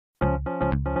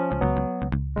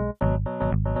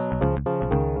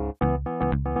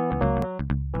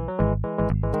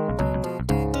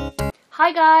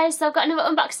Hi guys, so I've got another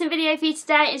unboxing video for you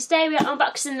today, and today we are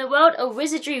unboxing the World of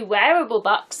Wizardry Wearable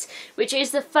box, which is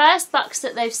the first box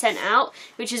that they've sent out,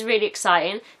 which is really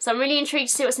exciting. So I'm really intrigued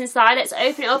to see what's inside. Let's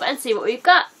open it up and see what we've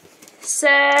got. So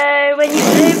when you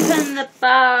open the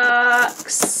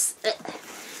box,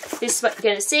 this is what you're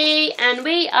going to see, and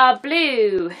we are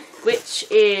blue, which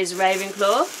is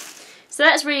Ravenclaw. So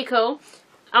that's really cool.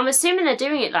 I'm assuming they're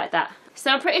doing it like that. So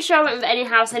I'm pretty sure I went with any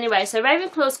house anyway. So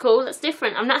Ravenclaw's cool. That's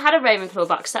different. I've not had a Ravenclaw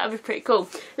box. That would be pretty cool.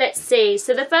 Let's see.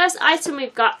 So the first item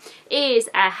we've got is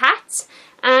a hat.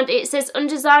 And it says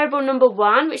undesirable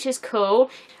 #1, which is cool.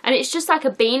 And it's just like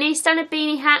a beanie, standard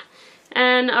beanie hat.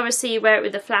 And obviously you wear it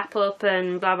with the flap up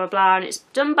and blah blah blah. And it's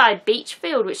done by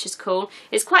Beachfield, which is cool.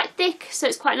 It's quite thick, so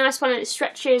it's quite a nice one, and it's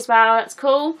stretchy as well. That's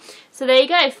cool. So there you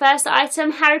go. First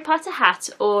item, Harry Potter hat.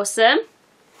 Awesome.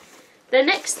 The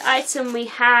next item we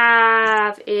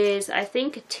have is, I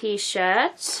think, a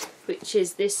t-shirt, which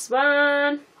is this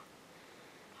one.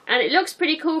 And it looks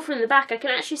pretty cool from the back. I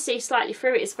can actually see slightly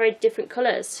through it. It's very different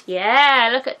colours. Yeah,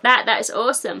 look at that. That is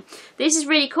awesome. This is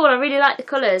really cool. I really like the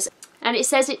colours. And it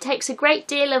says it takes a great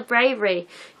deal of bravery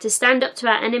to stand up to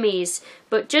our enemies,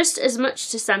 but just as much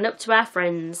to stand up to our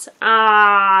friends.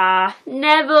 Ah,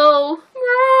 Neville.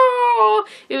 No,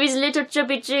 with his little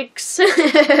chubby cheeks.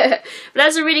 But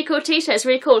that's a really cool t-shirt. It's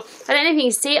really cool. I don't know if you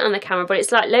can see it on the camera, but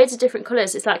it's like loads of different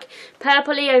colours. It's like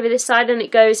purpley over this side, and it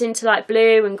goes into like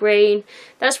blue and green.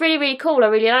 That's really, really cool. I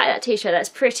really like that t-shirt. That's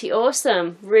pretty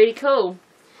awesome. Really cool.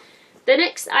 The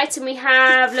next item we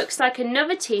have looks like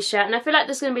another t-shirt, and I feel like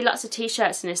there's going to be lots of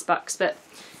t-shirts in this box, but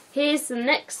here's the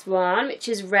next one, which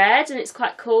is red, and it's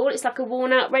quite cool. It's like a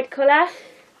worn out red colour.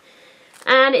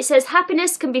 And it says,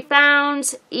 happiness can be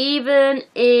found even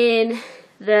in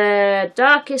the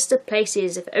darkest of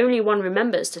places if only one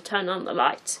remembers to turn on the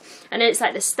light. And then it's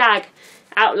like the stag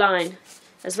outline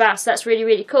as well, so that's really,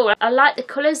 really cool. I like the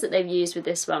colours that they've used with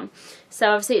this one.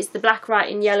 So obviously it's the black,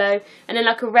 white and yellow, and then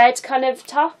like a red kind of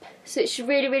top. So it's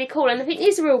really, really cool. And I think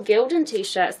these are all Gildan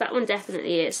t-shirts. That one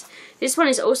definitely is. This one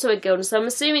is also a Gildan, so I'm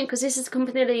assuming, because this is the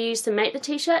company they use to make the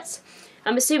t-shirts,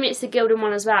 I'm assuming it's the Gildan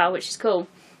one as well, which is cool.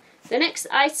 The next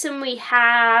item we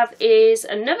have is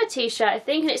another t-shirt, I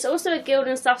think, and it's also a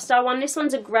Gildan Soft Style one. This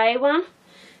one's a grey one,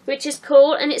 which is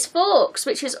cool, and it's forks,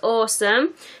 which is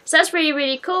awesome. So that's really,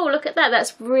 really cool. Look at that.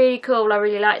 That's really cool. I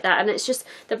really like that. And it's just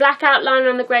the black outline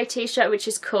on the grey t-shirt, which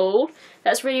is cool.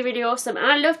 That's really, really awesome. And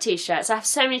I love t-shirts. I have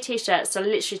so many t-shirts. So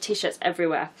literally t-shirts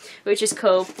everywhere, which is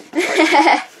cool.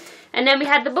 And then we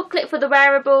had the booklet for the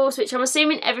wearables, which I'm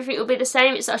assuming everything will be the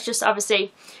same. It's just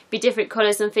obviously be different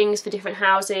colours and things for different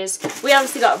houses. We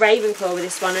obviously got Ravenclaw with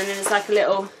this one, and then there's like a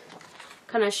little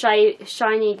kind of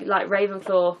shiny like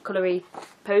Ravenclaw coloury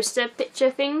poster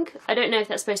picture thing. I don't know if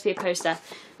that's supposed to be a poster.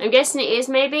 I'm guessing it is,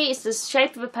 maybe. It's the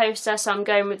shape of a poster, so I'm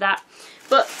going with that.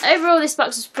 But overall this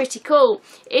box was pretty cool.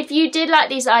 If you did like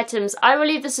these items, I will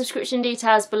leave the subscription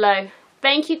details below.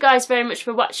 Thank you guys very much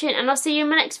for watching, and I'll see you in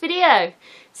my next video.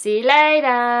 See you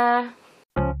later.